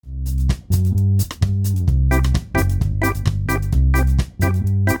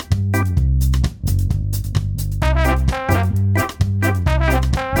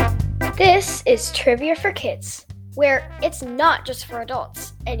This is Trivia for Kids, where it's not just for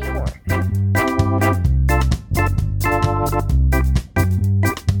adults anymore.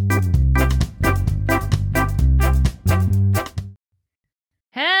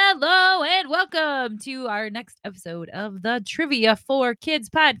 Hello and welcome to our next episode of the Trivia for Kids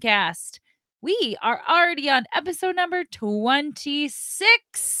podcast. We are already on episode number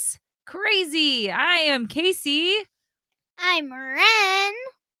 26. Crazy. I am Casey. I'm Ren.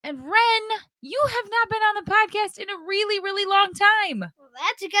 And Ren, you have not been on the podcast in a really, really long time. Well,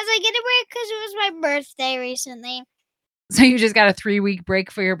 that's because I get a break because it was my birthday recently. So you just got a 3-week break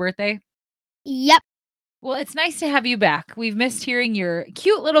for your birthday? Yep. Well, it's nice to have you back. We've missed hearing your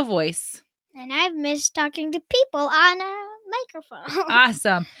cute little voice. And I've missed talking to people on a microphone.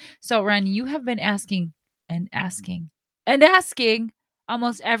 Awesome. So, Ren, you have been asking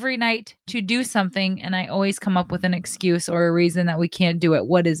almost every night to do something, and I always come up with an excuse or a reason that we can't do it.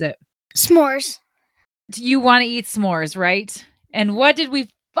 What is it? S'mores. You want to eat s'mores, right? And what did we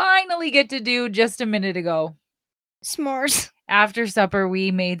finally get to do just a minute ago? S'mores. After supper,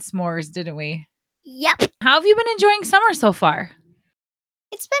 we made s'mores, didn't we? Yep. How have you been enjoying summer so far?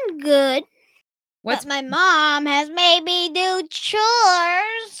 It's been good. But my mom has made me do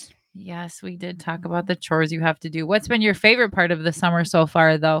chores. Yes, we did talk about the chores you have to do. What's been your favorite part of the summer so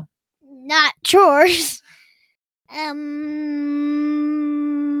far, though? Not chores. I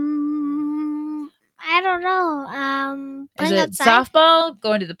don't know. Is it outside. softball,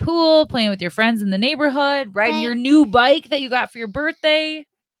 going to the pool, playing with your friends in the neighborhood, riding your new bike that you got for your birthday?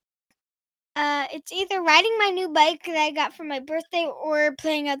 It's either riding my new bike that I got for my birthday or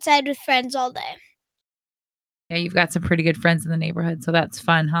playing outside with friends all day. Yeah, you've got some pretty good friends in the neighborhood, so that's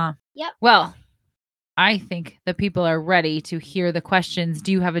fun, huh? Yep. Well, I think the people are ready to hear the questions.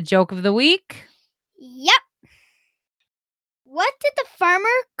 Do you have a joke of the week? Yep. What did the farmer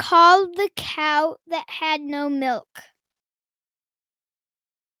call the cow that had no milk?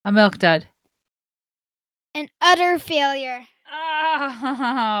 A milk dud. An utter failure.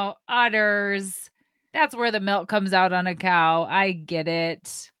 Oh, udders. That's where the milk comes out on a cow. I get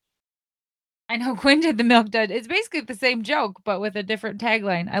it. I know Quinn did the milk dud. It's basically the same joke, but with a different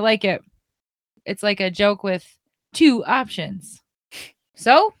tagline. I like it. It's like a joke with 2 options.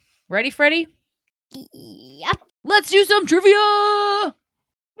 So, ready, Freddy? Yep. Let's do some trivia! Boop,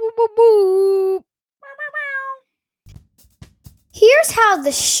 boop, boop. Here's how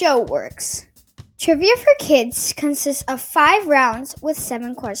the show works. Trivia for Kids consists of 5 rounds with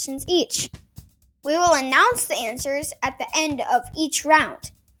 7 questions each. We will announce the answers at the end of each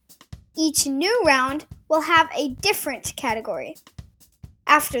round. Each new round will have a different category.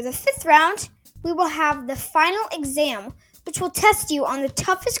 After the 5th round, we will have the final exam, which will test you on the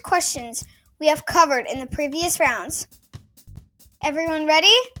toughest questions we have covered in the previous rounds. Everyone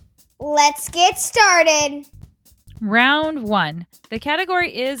ready? Let's get started. Round 1. The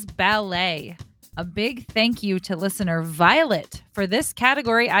category is ballet. A big thank you to listener Violet for this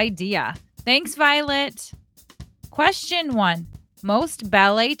category idea. Thanks, Violet. Question 1. Most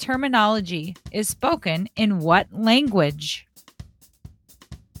ballet terminology is spoken in what language?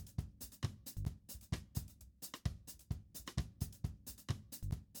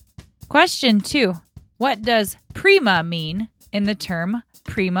 Question 2. What does prima mean in the term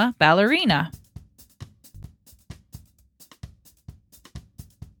prima ballerina?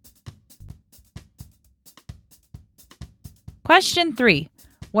 Question 3.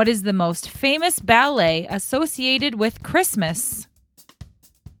 What is the most famous ballet associated with Christmas?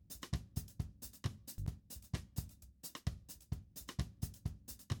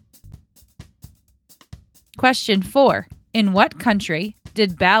 Question 4. In what country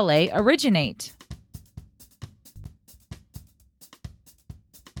did ballet originate?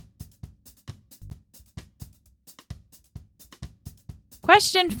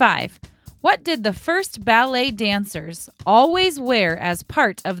 Question 5. What did the first ballet dancers always wear as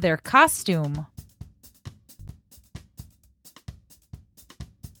part of their costume?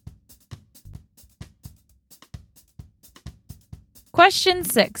 Question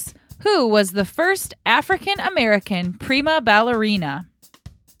 6. Who was the first African American prima ballerina?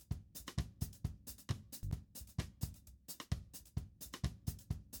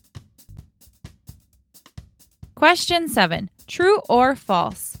 Question 7. True or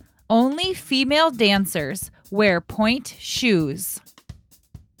false? Only female dancers wear point shoes.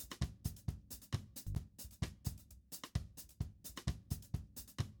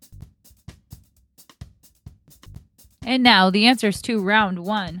 And now the answers to round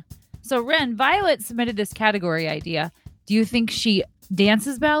 1. So, Ren, Violet submitted this category idea. Do you think she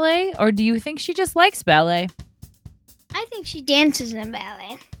dances ballet or do you think she just likes ballet? I think she dances in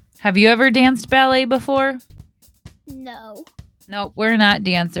ballet. Have you ever danced ballet before? No. Nope, we're not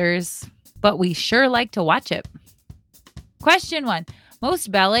dancers, but we sure like to watch it. Question 1.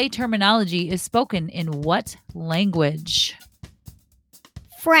 Most ballet terminology is spoken in what language?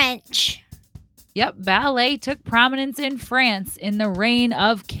 French. Yep, ballet took prominence in France in the reign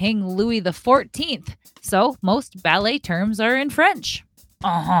of King Louis XIV. So most ballet terms are in French.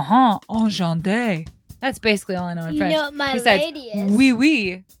 Enchanté. That's basically all I know in You French. know what my Besides, lady is. oui,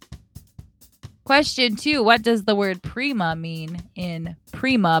 oui. Question 2. What does the word prima mean in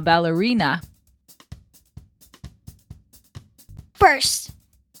prima ballerina? First.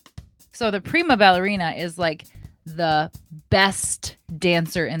 So the prima ballerina is like the best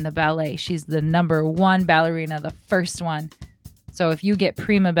dancer in the ballet. She's the number one ballerina, the first one. So if you get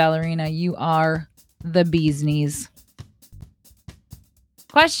prima ballerina, you are the bee's knees.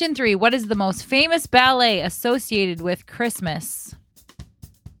 Question 3. What is the most famous ballet associated with Christmas?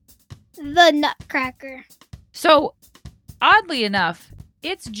 The Nutcracker. So oddly enough,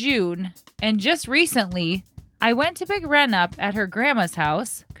 it's June, and just recently I went to pick Ren up at her grandma's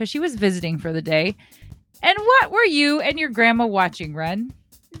house because she was visiting for the day. And what were you and your grandma watching, Ren?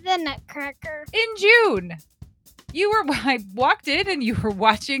 The Nutcracker. In June. I walked in and you were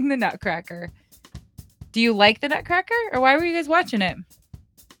watching the Nutcracker. Do you like the Nutcracker or why were you guys watching it?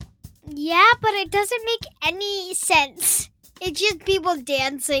 Yeah, but it doesn't make any sense. It's just people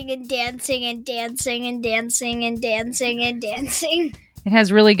dancing and dancing and dancing and dancing and dancing and dancing. It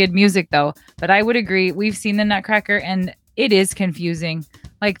has really good music though, but I would agree. We've seen the Nutcracker and it is confusing.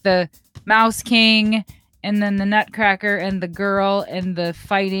 Like the Mouse King and then the Nutcracker and the girl and the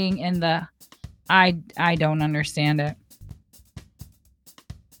fighting and the I don't understand it.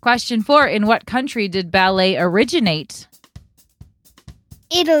 Question 4. In what country did ballet originate?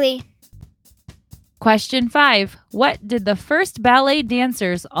 Italy. Question 5. What did the first ballet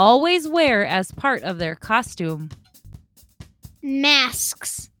dancers always wear as part of their costume?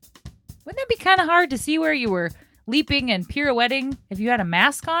 Masks. Wouldn't that be kind of hard to see where you were leaping and pirouetting if you had a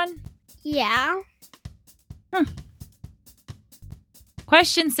mask on? Yeah.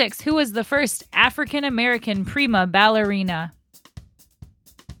 Question 6. Who was the first African-American prima ballerina?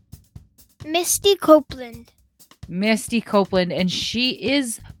 Misty Copeland. Misty Copeland, and she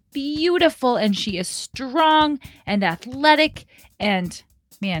is beautiful and she is strong and athletic and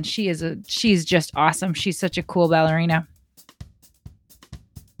man, she's just awesome. She's such a cool ballerina.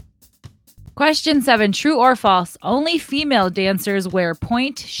 Question 7. True or false? Only female dancers wear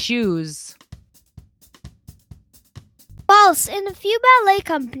point shoes. False. In a few ballet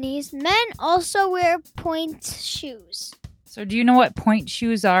companies, men also wear point shoes. So do you know what point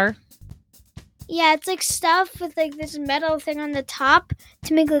shoes are? Yeah, it's like stuff with like this metal thing on the top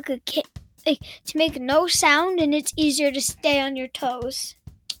to make to make no sound, and it's easier to stay on your toes.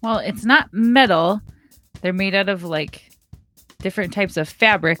 Well, it's not metal. They're made out of like different types of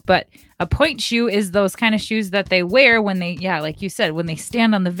fabric, but a point shoe is those kind of shoes that they wear when they, like you said, when they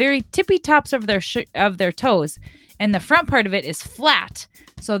stand on the very tippy tops of their toes. And the front part of it is flat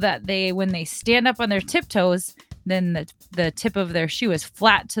so that when they stand up on their tiptoes, then the tip of their shoe is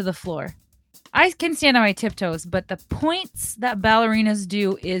flat to the floor. I can stand on my tiptoes, but the points that ballerinas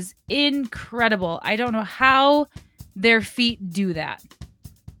do is incredible. I don't know how their feet do that.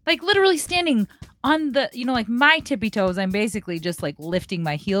 Like literally standing on the, like my tippy toes, I'm basically just like lifting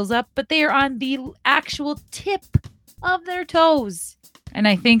my heels up, but they are on the actual tip of their toes. And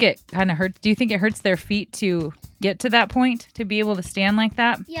I think it kind of hurts. Do you think it hurts their feet to get to that point, to be able to stand like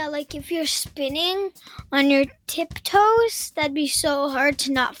that? Yeah, like if you're spinning on your tiptoes, that'd be so hard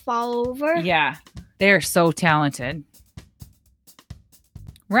to not fall over. Yeah, they're so talented.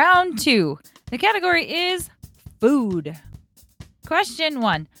 Round 2. The category is food. Question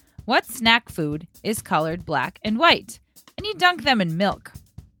 1. What snack food is colored black and white? And you dunk them in milk.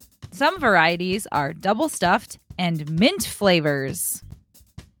 Some varieties are double stuffed and mint flavors.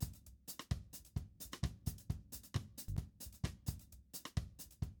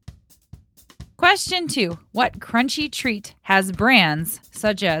 Question 2. What crunchy treat has brands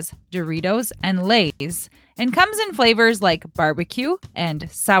such as Doritos and Lay's and comes in flavors like barbecue and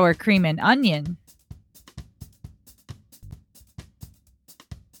sour cream and onion?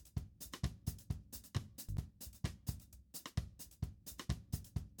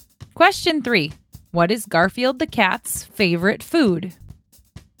 Question 3. What is Garfield the cat's favorite food?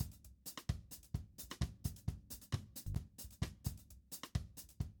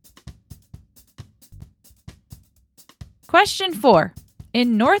 Question 4.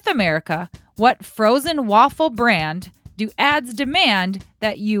 In North America, what frozen waffle brand do ads demand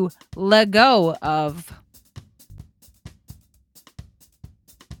that you let go of?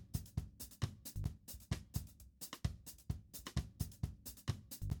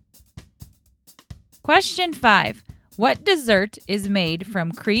 Question 5. What dessert is made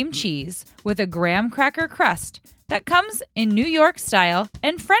from cream cheese with a graham cracker crust that comes in New York style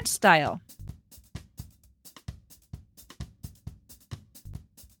and French style?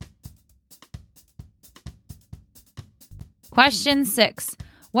 Question 6.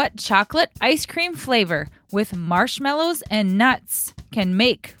 What chocolate ice cream flavor with marshmallows and nuts can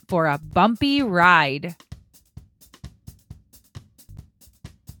make for a bumpy ride?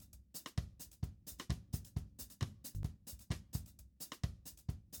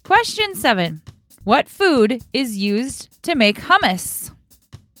 Question 7. What food is used to make hummus?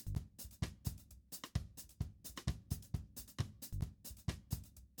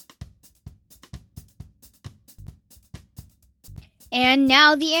 And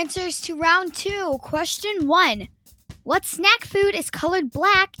now the answers to round 2. Question 1. What snack food is colored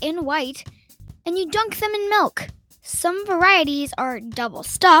black and white and you dunk them in milk? Some varieties are double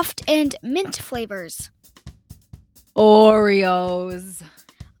stuffed and mint flavors. Oreos.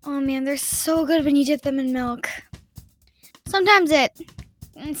 Oh man, they're so good when you dip them in milk. Sometimes they're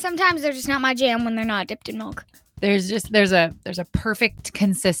just not my jam when they're not dipped in milk. There's a perfect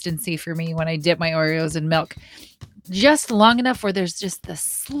consistency for me when I dip my Oreos in milk. Just long enough where there's just the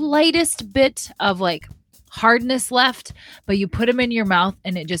slightest bit of like hardness left, but you put them in your mouth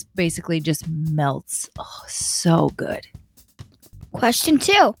and it just basically just melts. Oh, so good. Question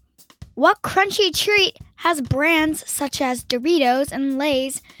 2. What crunchy treat has brands such as Doritos and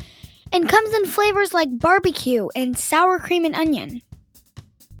Lay's and comes in flavors like barbecue and sour cream and onion?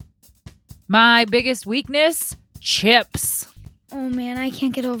 My biggest weakness, chips. Oh man, I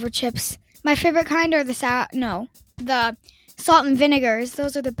can't get over chips. My favorite kind are the salt and vinegars.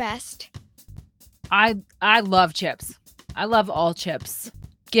 Those are the best. I love chips. I love all chips.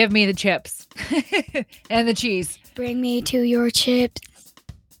 Give me the chips and the cheese. Bring me to your chips.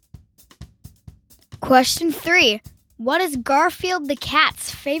 Question 3. What is Garfield the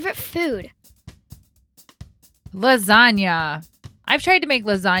cat's favorite food? Lasagna. I've tried to make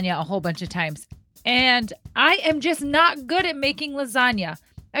lasagna a whole bunch of times, and I am just not good at making lasagna.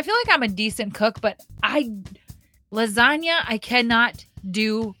 I feel like I'm a decent cook, but lasagna I cannot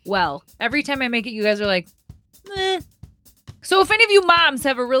do well. Every time I make it, you guys are like, eh. So if any of you moms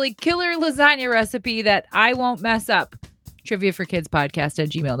have a really killer lasagna recipe that I won't mess up,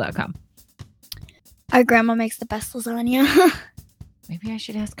 triviaforkidspodcast@gmail.com. Our grandma makes the best lasagna. Maybe I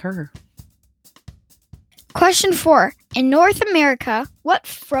should ask her. Question 4. In North America, what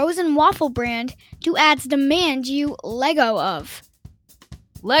frozen waffle brand do ads demand you let go of?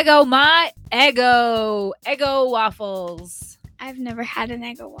 Lego my Eggo. Eggo waffles. I've never had an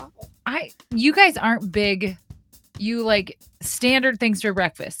Eggo waffle. You guys aren't big. You like standard things for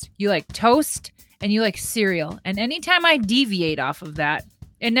breakfast. You like toast and you like cereal. And anytime I deviate off of that,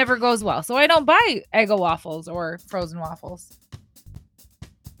 it never goes well. So I don't buy Eggo waffles or frozen waffles.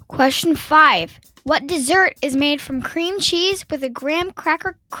 Question 5. What dessert is made from cream cheese with a graham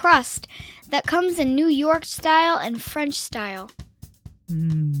cracker crust that comes in New York style and French style?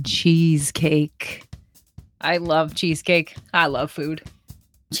 Cheesecake. I love cheesecake. I love food.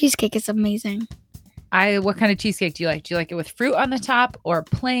 Cheesecake is amazing. What kind of cheesecake do you like? Do you like it with fruit on the top or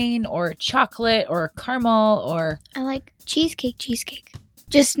plain or chocolate or caramel or? I like cheesecake.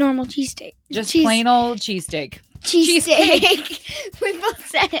 Just normal cheesesteak. Just plain old cheesesteak. Cheesesteak. We both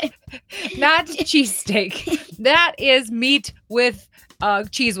said it. Not cheesesteak. That is meat with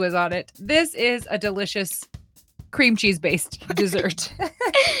cheese whiz on it. This is a delicious cream cheese based dessert.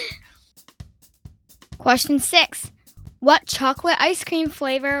 Question 6. What chocolate ice cream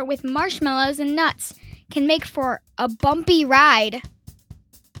flavor with marshmallows and nuts can make for a bumpy ride?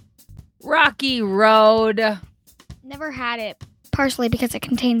 Rocky Road. Never had it. Partially because it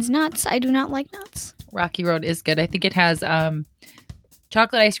contains nuts. I do not like nuts. Rocky Road is good. I think it has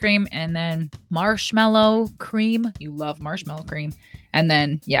chocolate ice cream and then marshmallow cream. You love marshmallow cream. And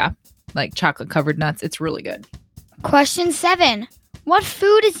then, yeah, like chocolate covered nuts. It's really good. Question 7. What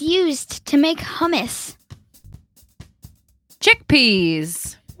food is used to make hummus?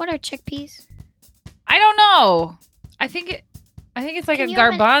 Chickpeas. What are chickpeas? I don't know. I think it's like Can a you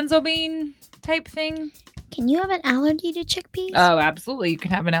have garbanzo bean type thing. Can you have an allergy to chickpeas? Oh, absolutely. You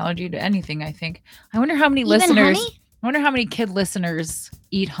can have an allergy to anything, I think. I wonder how many Even listeners. honey? I wonder how many kid listeners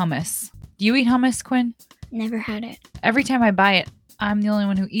eat hummus. Do you eat hummus, Quinn? Never had it. Every time I buy it, I'm the only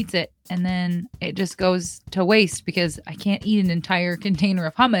one who eats it. And then it just goes to waste because I can't eat an entire container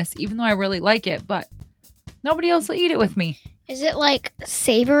of hummus, even though I really like it. But nobody else will eat it with me. Is it like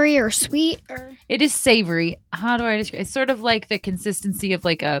savory or sweet? Or It is savory. How do I describe it? It's sort of like the consistency of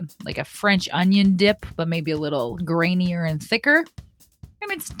like a French onion dip, but maybe a little grainier and thicker. I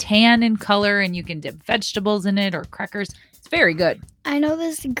mean, it's tan in color, and you can dip vegetables in it or crackers. It's very good. I know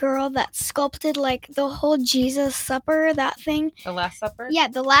this girl that sculpted like the whole Jesus Supper, that thing. The Last Supper? Yeah,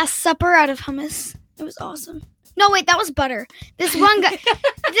 the Last Supper out of hummus. It was awesome. No, wait, that was butter. This one guy,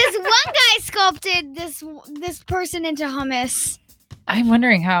 sculpted this person into hummus. I'm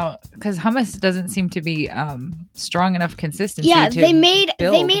wondering how, because hummus doesn't seem to be strong enough consistency. Yeah, to they made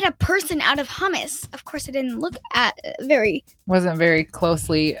build. a person out of hummus. Of course, it didn't look Wasn't very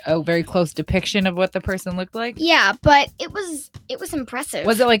closely a very close depiction of what the person looked like. Yeah, but it was impressive.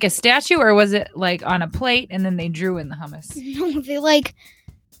 Was it like a statue, or was it like on a plate and then they drew in the hummus? No, they like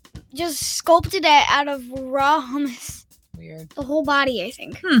just sculpted it out of raw hummus. Weird. The whole body, I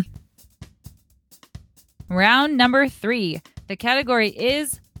think. Round number 3. The category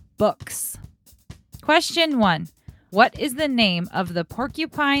is books. Question 1. What is the name of the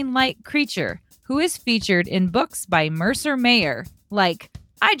porcupine-like creature who is featured in books by Mercer Mayer, like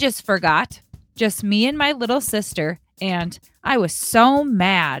I Just Forgot, Just Me and My Little Sister, and I Was So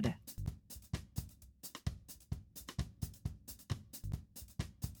Mad?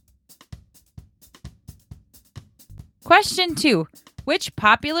 Question 2. Which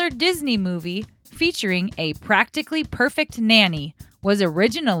popular Disney movie featuring a practically perfect nanny was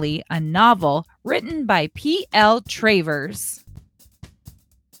originally a novel written by P.L. Travers?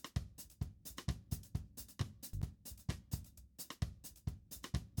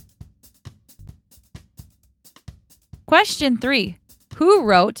 Question 3. Who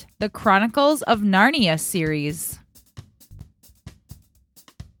wrote the Chronicles of Narnia series?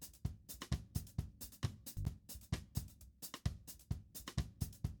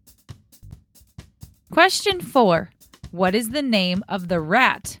 Question 4. What is the name of the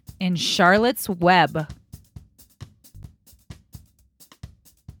rat in Charlotte's Web?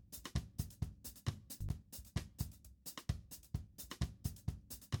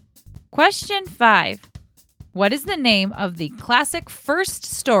 Question 5. What is the name of the classic first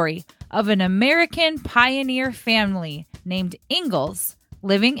story of an American pioneer family named Ingalls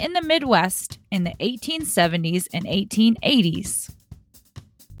living in the Midwest in the 1870s and 1880s?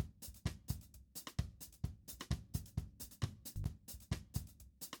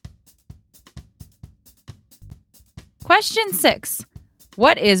 Question 6.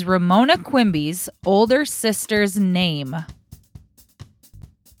 What is Ramona Quimby's older sister's name?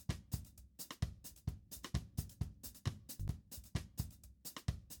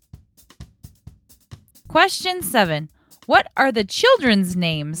 Question 7. What are the children's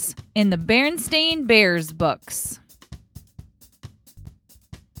names in the Berenstain Bears books?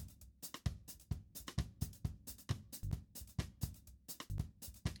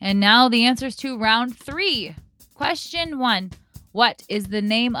 And now the answers to round 3. Question 1. What is the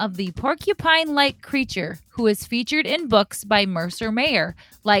name of the porcupine-like creature who is featured in books by Mercer Mayer,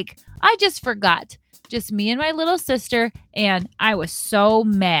 like I Just Forgot, Just Me and My Little Sister, and I Was So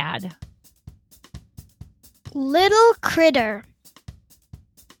Mad? Little Critter.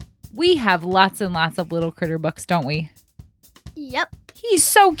 We have lots and lots of Little Critter books, don't we? Yep. He's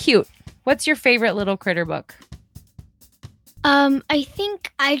so cute. What's your favorite Little Critter book? I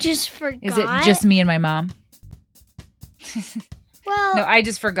think I Just Forgot. Is it Just Me and My Mom? Well, No, I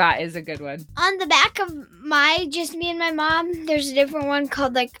Just Forgot is a good one. on the back of my Just Me and My Mom, there's a different one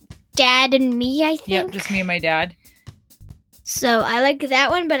called like Dad and Me, I think. Yep, Just Me and My Dad. So I like that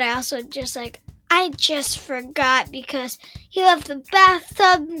one, but I also just like I Just Forgot because he left the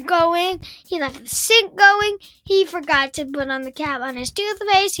bathtub going, he left the sink going, he forgot to put on the cap on his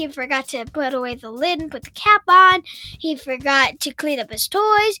toothpaste, he forgot to put away the lid and put the cap on, he forgot to clean up his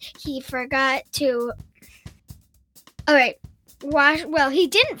toys, he forgot to... Alright, he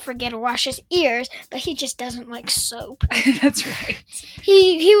didn't forget to wash his ears, but he just doesn't like soap. That's right.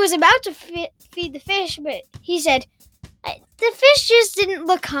 He was about to feed the fish, but he said, the fish just didn't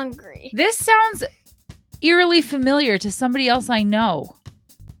look hungry. This sounds eerily familiar to somebody else I know.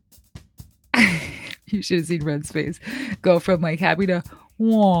 You should have seen Red's face go from like happy to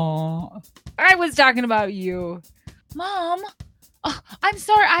wah. I was talking about you. Mom, I'm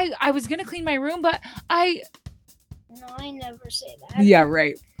sorry. I was going to clean my room, but No, I never say that. Yeah,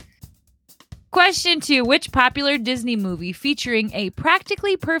 right. Question 2. Which popular Disney movie featuring a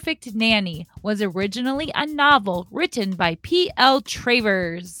practically perfect nanny was originally a novel written by P.L.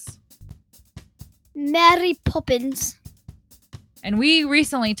 Travers? Mary Poppins. And we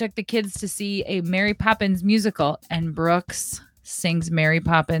recently took the kids to see a Mary Poppins musical, and Brooks sings Mary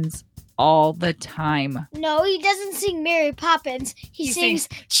Poppins all the time. No, he doesn't sing Mary Poppins. He sings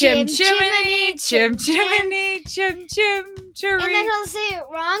Chim Chim chimney, chim Chim. chimney, chim chim And chiree. then he'll say it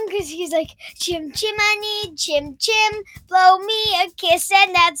wrong because he's like, Chim Chimney, Chim Chim, blow me a kiss,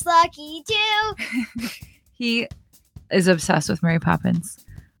 and that's lucky too. He is obsessed with Mary Poppins.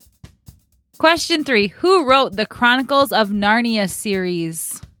 Question 3. Who wrote the Chronicles of Narnia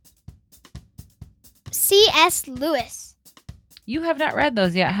series? C.S. Lewis. You have not read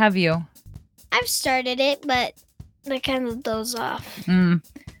those yet, have you? I've started it, but I kind of doze off.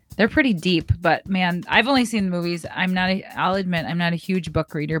 They're pretty deep, but man, I've only seen the movies. I'll admit, I'm not a huge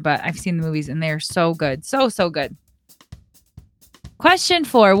book reader, but I've seen the movies and they're so good. So good. Question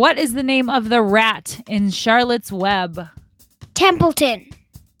 4. What is the name of the rat in Charlotte's Web? Templeton.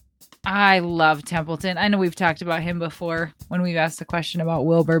 I love Templeton. I know we've talked about him before when we've asked the question about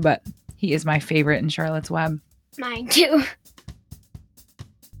Wilbur, but he is my favorite in Charlotte's Web. Mine too.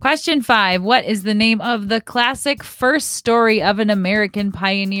 Question 5. What is the name of the classic first story of an American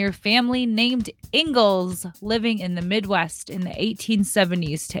pioneer family named Ingalls living in the Midwest in the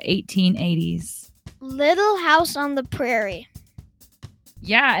 1870s to 1880s? Little House on the Prairie.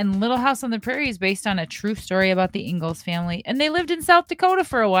 Yeah, and Little House on the Prairie is based on a true story about the Ingalls family, and they lived in South Dakota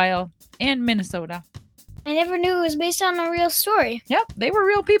for a while, and Minnesota. I never knew it was based on a real story. Yep, they were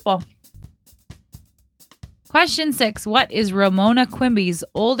real people. Question 6. What is Ramona Quimby's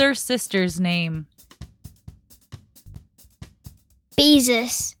older sister's name?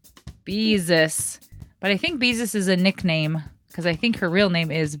 Beezus. Beezus. But I think Beezus is a nickname, because I think her real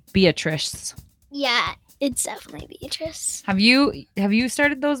name is Beatrice. Yeah, it's definitely Beatrice. Have you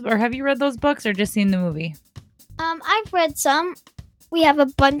started those, or have you read those books, or just seen the movie? I've read some. We have a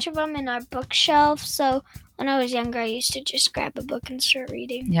bunch of them in our bookshelf, so when I was younger, I used to just grab a book and start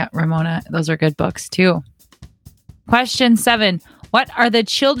reading. Yeah, Ramona, those are good books too. Question 7. What are the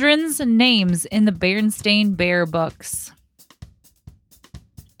children's names in the Berenstain Bear books?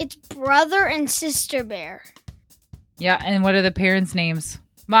 It's Brother and Sister Bear. Yeah, and what are the parents' names?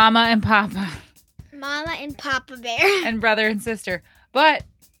 Mama and Papa. Mama and Papa Bear. And brother and sister. But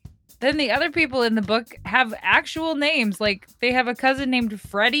then the other people in the book have actual names. Like they have a cousin named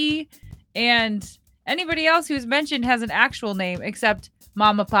Freddie, and anybody else who's mentioned has an actual name except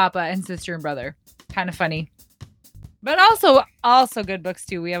Mama, Papa, and sister and brother. Kind of funny. But also good books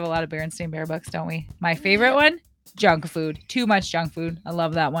too. We have a lot of Berenstain Bear books, don't we? My favorite one, Junk Food. Too much junk food. I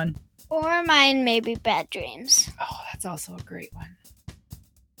love that one. Or mine, maybe Bad Dreams. Oh, that's also a great one.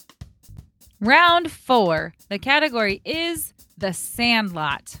 Round 4. The category is The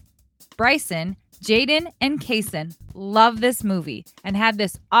Sandlot. Bryson, Jaden, and Kaysen love this movie and had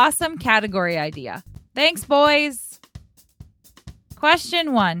this awesome category idea. Thanks, boys.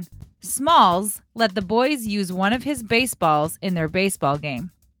 Question 1. Smalls let the boys use one of his baseballs in their baseball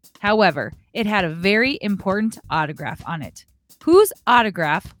game. However, it had a very important autograph on it. Whose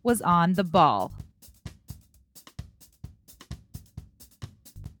autograph was on the ball?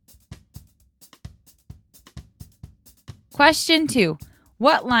 Question 2.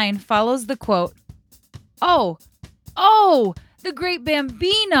 What line follows the quote, "Oh, the great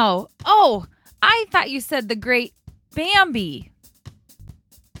Bambino. Oh, I thought you said the great Bambi."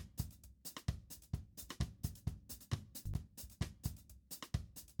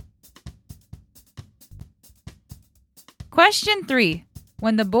 Question 3.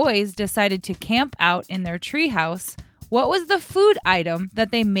 When the boys decided to camp out in their treehouse, what was the food item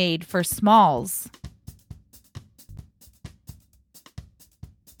that they made for Smalls?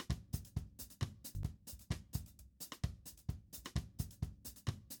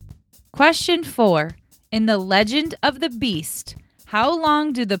 Question 4. In the Legend of the Beast, how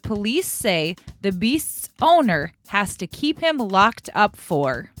long do the police say the beast's owner has to keep him locked up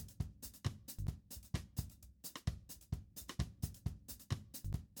for?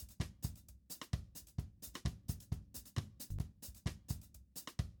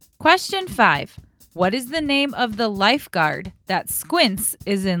 Question 5. What is the name of the lifeguard that Squints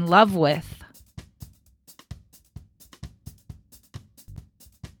is in love with?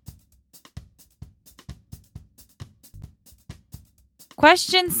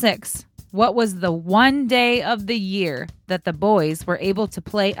 Question 6. What was the one day of the year that the boys were able to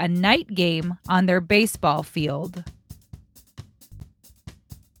play a night game on their baseball field?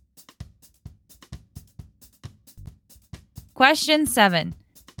 Question 7.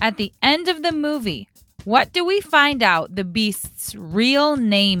 At the end of the movie, what do we find out the beast's real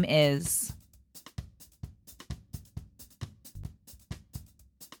name is?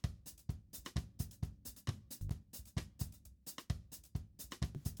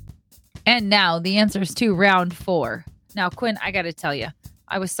 And now the answers to round 4. Now, Quinn, I got to tell you,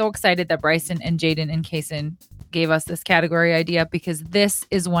 I was so excited that Bryson and Jaden and Kason gave us this category idea because this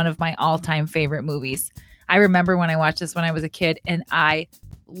is one of my all-time favorite movies. I remember when I watched this when I was a kid, and I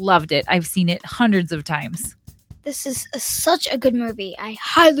loved it. I've seen it hundreds of times. This is such a good movie. I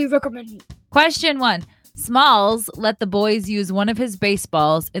highly recommend it. Question 1. Smalls let the boys use one of his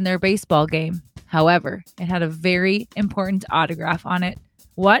baseballs in their baseball game. However, it had a very important autograph on it.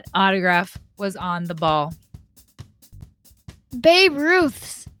 What autograph was on the ball? Babe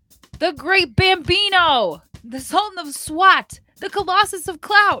Ruth's. The Great Bambino, the Sultan of Swat, the Colossus of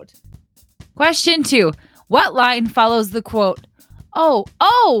Clout. Question 2. What line follows the quote, "Oh,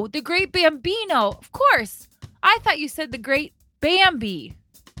 the Great Bambino, of course. I thought you said the Great Bambi."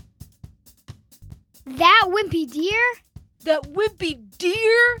 That wimpy deer? That wimpy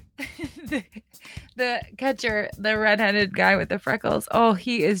deer? The catcher, the redheaded guy with the freckles. Oh,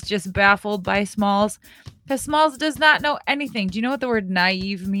 he is just baffled by Smalls because Smalls does not know anything. Do you know what the word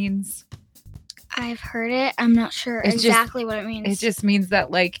naive means? I've heard it. I'm not sure It's exactly what it means. It just means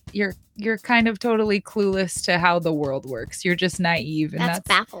that like you're kind of totally clueless to how the world works. You're just naive, and that's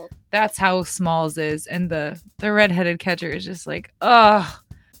baffled. That's how Smalls is, and the redheaded catcher is just like, oh,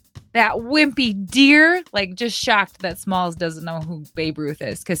 that wimpy deer. Like just shocked that Smalls doesn't know who Babe Ruth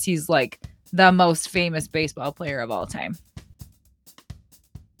is because he's like the most famous baseball player of all time.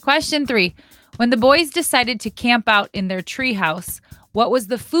 Question 3. When the boys decided to camp out in their treehouse, what was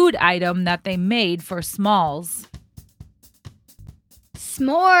the food item that they made for Smalls?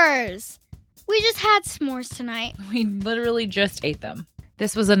 S'mores. We just had s'mores tonight. We literally just ate them.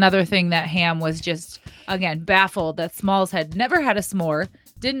 This was another thing that Ham was just, again, baffled that Smalls had never had a s'more,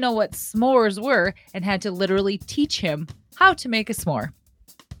 didn't know what s'mores were, and had to literally teach him how to make a s'more.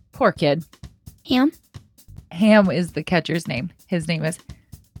 Poor kid. Ham is the catcher's name. His name is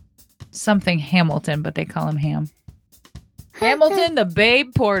something Hamilton, but they call him Ham. Hamilton the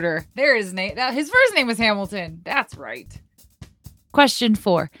Babe Porter. There's his name. His first name was Hamilton. That's right. Question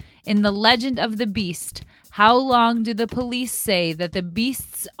 4. In The Legend of the Beast, how long do the police say that the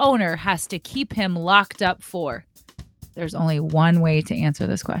beast's owner has to keep him locked up for? There's only one way to answer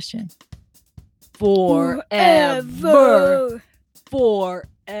this question. Forever.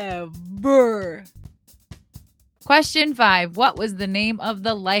 Forever. Question 5. What was the name of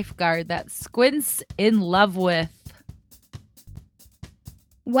the lifeguard that Squint's in love with?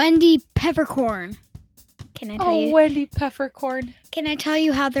 Wendy Peppercorn. Can I tell you? Wendy Peppercorn. Can I tell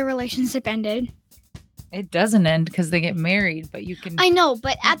you how their relationship ended? It doesn't end because they get married, but you can. I know,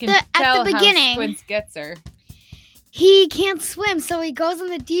 but at the beginning, Squints gets her. He can't swim, so he goes in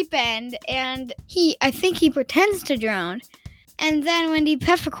the deep end, and I think he pretends to drown. And then Wendy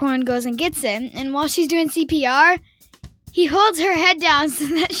Peppercorn goes and gets him, and while she's doing CPR, he holds her head down so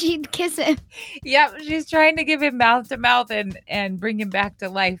that she'd kiss him. Yep, she's trying to give him mouth to mouth and bring him back to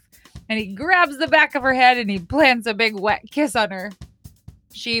life. And he grabs the back of her head and he plants a big wet kiss on her.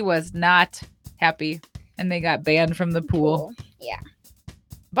 She was not happy, and they got banned from the pool. Yeah.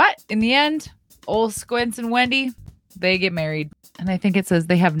 But in the end, old Squints and Wendy, they get married. And I think it says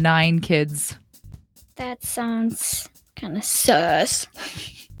they have 9 kids. That sounds kind of sus.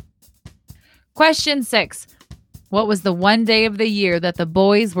 Question 6. What was the one day of the year that the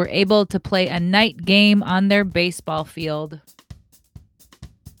boys were able to play a night game on their baseball field?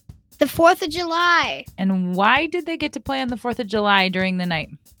 The 4th of July. And why did they get to play on the 4th of July during the night?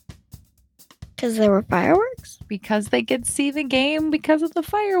 Because there were fireworks? Because they could see the game because of the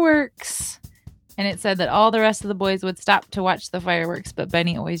fireworks. And it said that all the rest of the boys would stop to watch the fireworks, but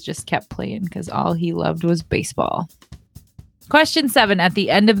Benny always just kept playing because all he loved was baseball. Question 7. At the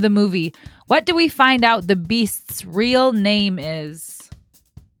end of the movie, what do we find out the beast's real name is?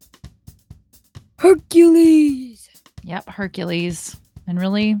 Hercules. Yep, Hercules. And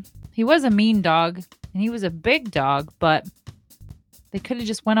really, he was a mean dog, and he was a big dog, but they could have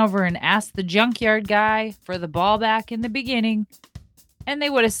just went over and asked the junkyard guy for the ball back in the beginning, and they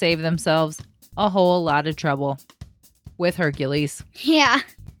would have saved themselves a whole lot of trouble with Hercules. Yeah.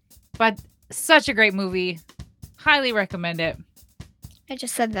 But such a great movie. Highly recommend it. I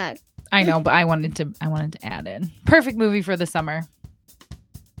just said that. I know, but I wanted to add in. Perfect movie for the summer.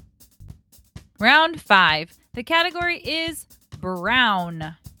 Round 5. The category is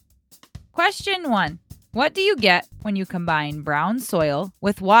brown. Question 1. What do you get when you combine brown soil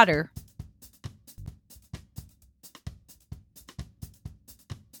with water?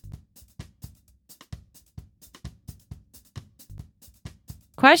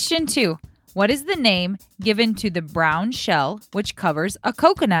 Question 2. What is the name given to the brown shell which covers a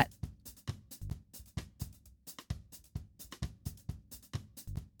coconut?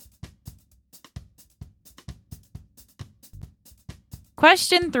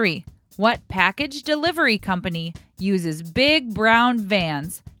 Question 3. What package delivery company uses big brown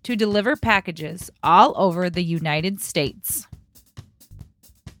vans to deliver packages all over the United States?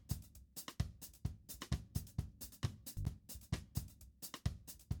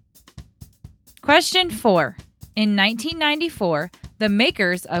 Question 4. In 1994, the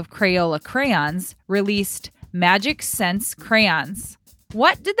makers of Crayola crayons released Magic Sense crayons.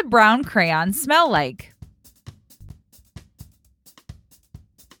 What did the brown crayon smell like?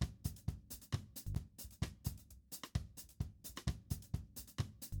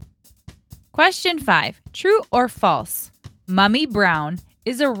 Question 5. True or false? Mummy brown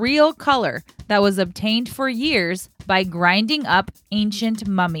is a real color that was obtained for years by grinding up ancient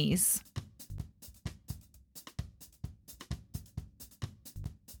mummies.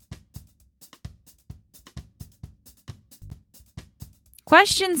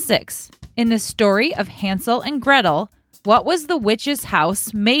 Question 6. In the story of Hansel and Gretel, what was the witch's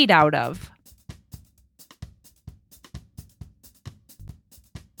house made out of?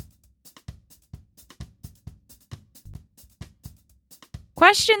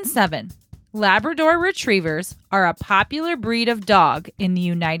 Question 7. Labrador retrievers are a popular breed of dog in the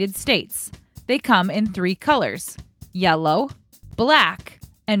United States. They come in 3 colors: yellow, black,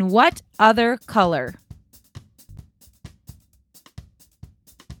 and what other color?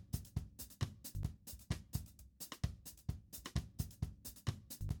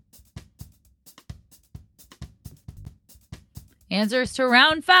 Answers to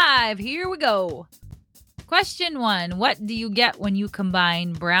round 5. Here we go. Question 1. What do you get when you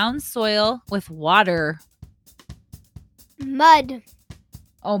combine brown soil with water? Mud.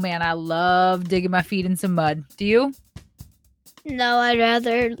 Oh man, I love digging my feet in some mud. Do you? No, I'd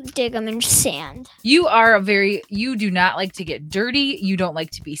rather dig them in sand. You do not like to get dirty. You don't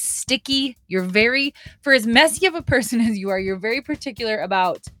like to be sticky. For as messy of a person as you are, you're very particular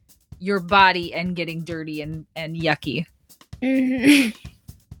about your body and getting dirty and yucky. Mm-hmm.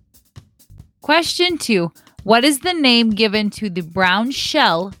 Question 2. What is the name given to the brown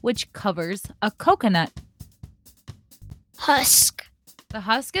shell which covers a coconut? Husk. The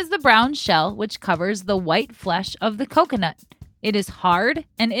husk is the brown shell which covers the white flesh of the coconut. It is hard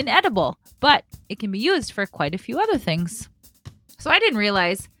and inedible, but it can be used for quite a few other things. So I didn't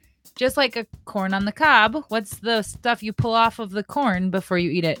realize, just like a corn on the cob, what's the stuff you pull off of the corn before you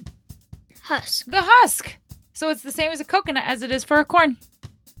eat it? Husk. The husk. So it's the same as a coconut as it is for a corn.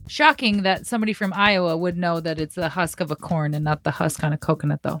 Shocking that somebody from Iowa would know that it's the husk of a corn and not the husk on a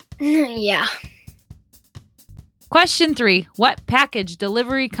coconut, though. Yeah. Question 3. What package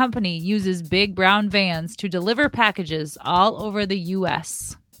delivery company uses big brown vans to deliver packages all over the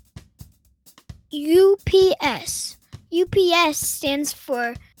U.S.? UPS. UPS stands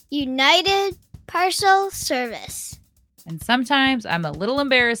for United Parcel Service. And sometimes I'm a little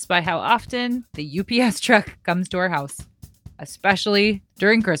embarrassed by how often the UPS truck comes to our house, especially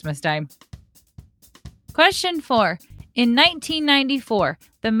during Christmas time. Question 4. In 1994,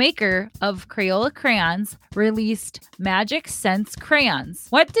 the maker of Crayola crayons released Magic Sense crayons.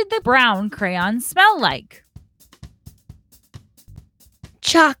 What did the brown crayon smell like?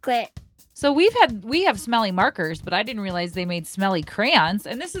 Chocolate. So we have smelly markers, but I didn't realize they made smelly crayons.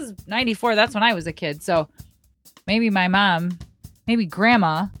 And this is 94. That's when I was a kid. So maybe my mom, maybe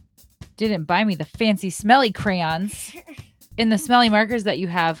grandma didn't buy me the fancy smelly crayons in the smelly markers that you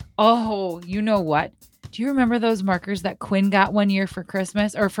have. Oh, you know what? Do you remember those markers that Quinn got one year for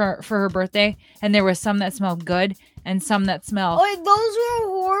Christmas or for her birthday? And there was some that smelled good and some that smelled Oh, those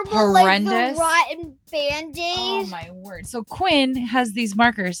were horrible. horrendous. Like the rotten Band-Aids. Oh my word. So Quinn has these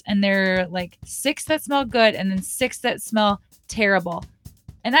markers and they're like 6 that smell good and then 6 that smell terrible.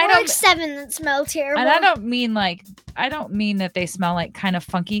 And I don't 7 that smell terrible. And I don't mean that they smell like kind of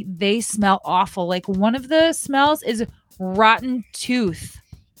funky. They smell awful. Like one of the smells is rotten tooth.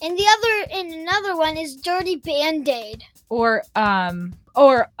 And another one is dirty Band-Aid. Or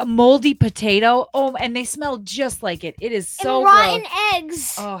a moldy potato. Oh, and they smell just like it. It is so and rotten gross.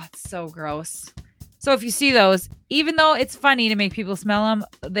 eggs. Oh, it's so gross. So if you see those, even though it's funny to make people smell them,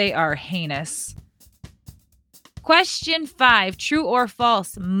 they are heinous. Question 5, true or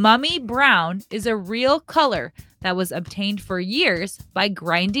false? Mummy brown is a real color that was obtained for years by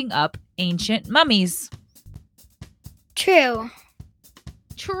grinding up ancient mummies. True.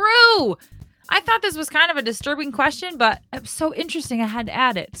 True. I thought this was kind of a disturbing question, but it was so interesting I had to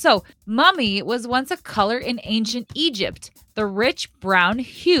add it. So, mummy was once a color in ancient Egypt. The rich brown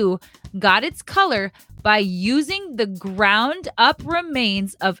hue got its color by using the ground up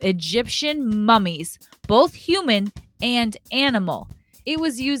remains of Egyptian mummies, both human and animal. It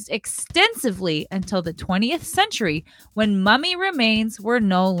was used extensively until the 20th century when mummy remains were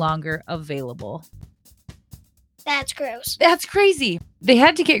no longer available. That's gross. That's crazy. They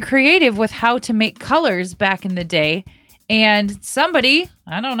had to get creative with how to make colors back in the day. And somebody,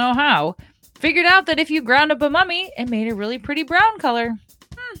 I don't know how, figured out that if you ground up a mummy, it made a really pretty brown color.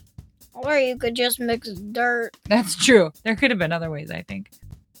 Or you could just mix dirt. That's true. There could have been other ways, I think.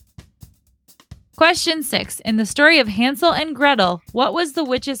 Question 6. In the story of Hansel and Gretel, what was the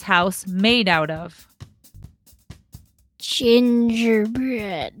witch's house made out of?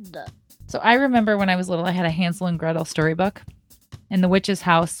 Gingerbread. So I remember when I was little, I had a Hansel and Gretel storybook, and the witch's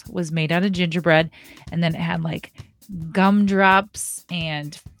house was made out of gingerbread, and then it had like gumdrops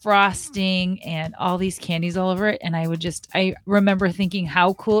and frosting and all these candies all over it. And I remember thinking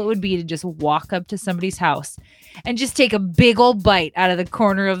how cool it would be to just walk up to somebody's house and just take a big old bite out of the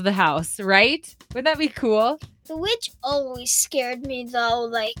corner of the house, right? Wouldn't that be cool? The witch always scared me though,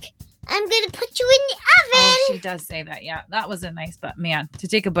 like, I'm gonna put you in the oven. Oh, she does say that. Yeah, that wasn't nice, but man, to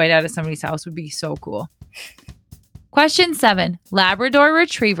take a bite out of somebody's house would be so cool. Question 7. Labrador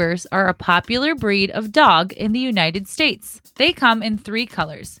Retrievers are a popular breed of dog in the United States. They come in 3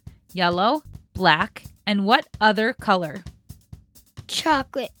 colors: yellow, black, and what other color?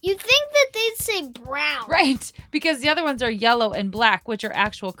 Chocolate. You'd think that they'd say brown. Right, because the other ones are yellow and black, which are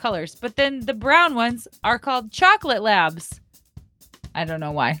actual colors. But then the brown ones are called chocolate labs. I don't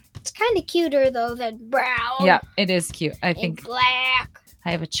know why. It's kind of cuter though than brown. Yeah, it is cute. I And think black. I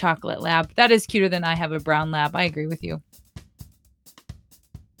have a chocolate lab. That is cuter than I have a brown lab. I agree with you.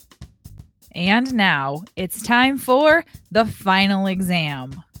 And now it's time for the final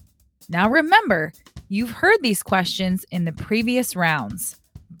exam. Now remember, you've heard these questions in the previous rounds,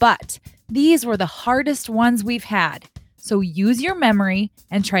 but these were the hardest ones we've had. So use your memory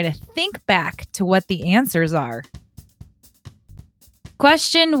and try to think back to what the answers are.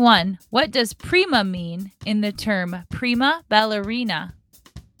 Question 1. What does prima mean in the term prima ballerina?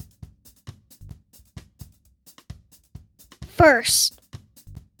 First.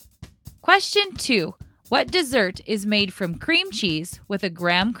 Question 2. What dessert is made from cream cheese with a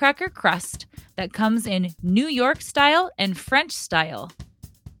graham cracker crust that comes in New York style and French style?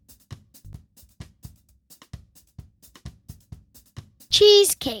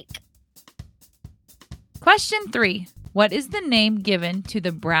 Cheesecake. Question 3. What is the name given to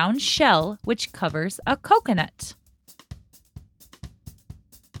the brown shell which covers a coconut?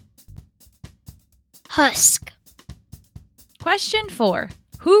 Husk. Question 4.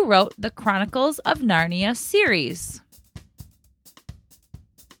 Who wrote the Chronicles of Narnia series?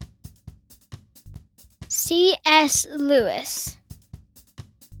 C.S. Lewis.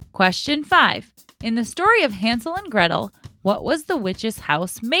 Question 5. In the story of Hansel and Gretel, what was the witch's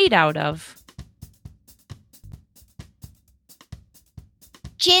house made out of?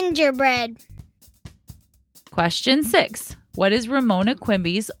 Gingerbread. Question 6. What is Ramona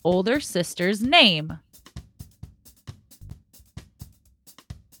Quimby's older sister's name?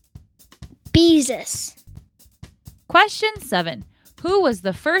 Beezus. Question 7. Who was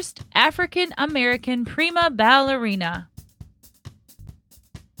the first African American prima ballerina?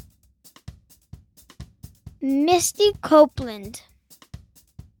 Misty Copeland.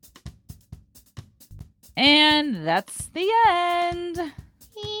 And that's the end.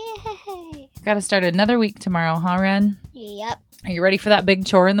 Yay. Got to start another week tomorrow, huh, Ren? Yep. Are you ready for that big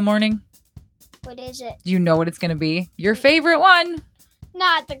chore in the morning? What is it? Do you know what it's going to be? Your favorite one.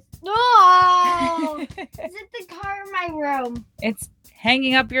 Not the... Oh! Is it the car in my room? It's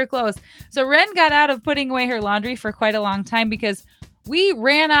hanging up your clothes. So Ren got out of putting away her laundry for quite a long time because we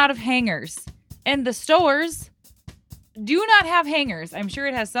ran out of hangers. And the stores do not have hangers. I'm sure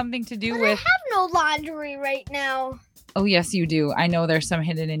it has something to do But with... I have no laundry right now. Oh, yes, you do. I know there's some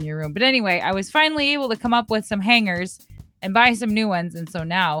hidden in your room. But anyway, I was finally able to come up with some hangers and buy some new ones. And so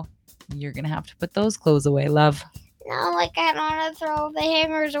now you're going to have to put those clothes away, love. No, like I don't want to throw the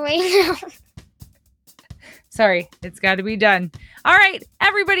hangers away now. Sorry, it's got to be done. All right,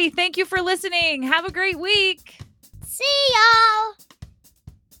 everybody, thank you for listening. Have a great week. See y'all.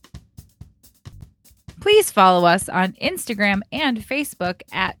 Please follow us on Instagram and Facebook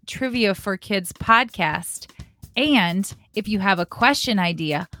at Trivia for Kids Podcast. And if you have a question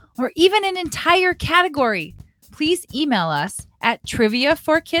idea or even an entire category, please email us at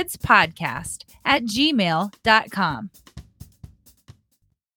triviaforkidspodcast@gmail.com.